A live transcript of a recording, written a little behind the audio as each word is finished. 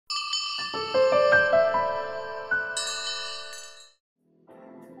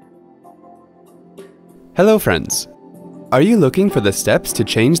Hello friends! Are you looking for the steps to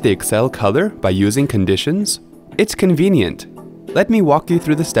change the Excel color by using conditions? It's convenient. Let me walk you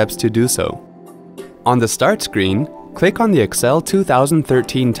through the steps to do so. On the Start screen, click on the Excel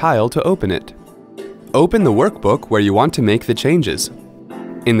 2013 tile to open it. Open the workbook where you want to make the changes.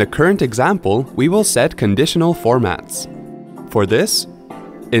 In the current example, we will set conditional formats. For this,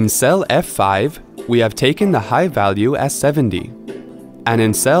 in cell F5, we have taken the high value as 70. And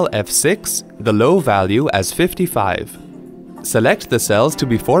in cell F6, the low value as 55. Select the cells to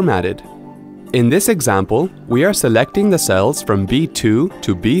be formatted. In this example, we are selecting the cells from B2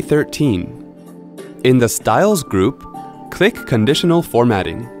 to B13. In the Styles group, click Conditional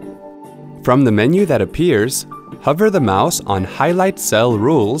Formatting. From the menu that appears, hover the mouse on Highlight Cell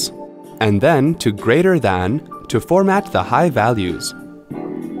Rules and then to Greater Than to format the high values.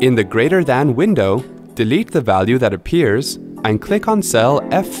 In the Greater Than window, delete the value that appears and click on cell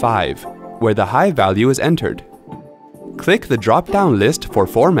F5, where the high value is entered. Click the drop-down list for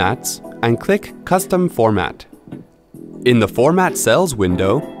formats and click Custom Format. In the Format Cells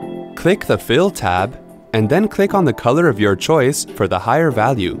window, click the Fill tab and then click on the color of your choice for the higher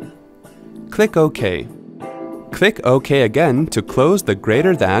value. Click OK. Click OK again to close the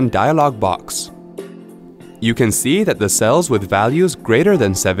Greater Than dialog box. You can see that the cells with values greater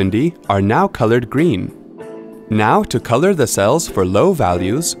than 70 are now colored green. Now, to color the cells for low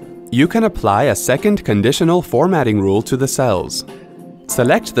values, you can apply a second conditional formatting rule to the cells.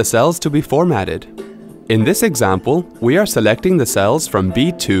 Select the cells to be formatted. In this example, we are selecting the cells from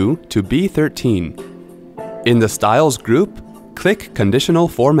B2 to B13. In the Styles group, click Conditional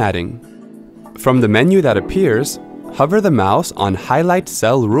Formatting. From the menu that appears, hover the mouse on Highlight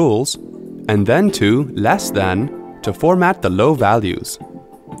Cell Rules and then to Less Than to format the low values.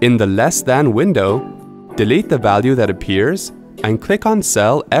 In the Less Than window, delete the value that appears and click on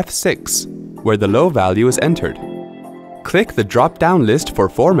cell F6, where the low value is entered. Click the drop-down list for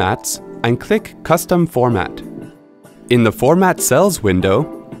formats and click Custom Format. In the Format Cells window,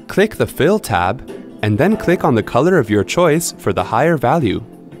 click the Fill tab and then click on the color of your choice for the higher value.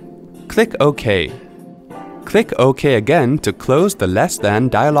 Click OK. Click OK again to close the Less Than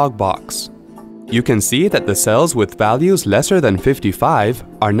dialog box. You can see that the cells with values lesser than 55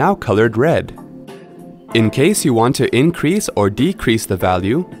 are now colored red. In case you want to increase or decrease the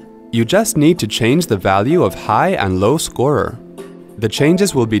value, you just need to change the value of high and low scorer. The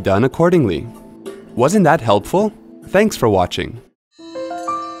changes will be done accordingly. Wasn't that helpful? Thanks for watching.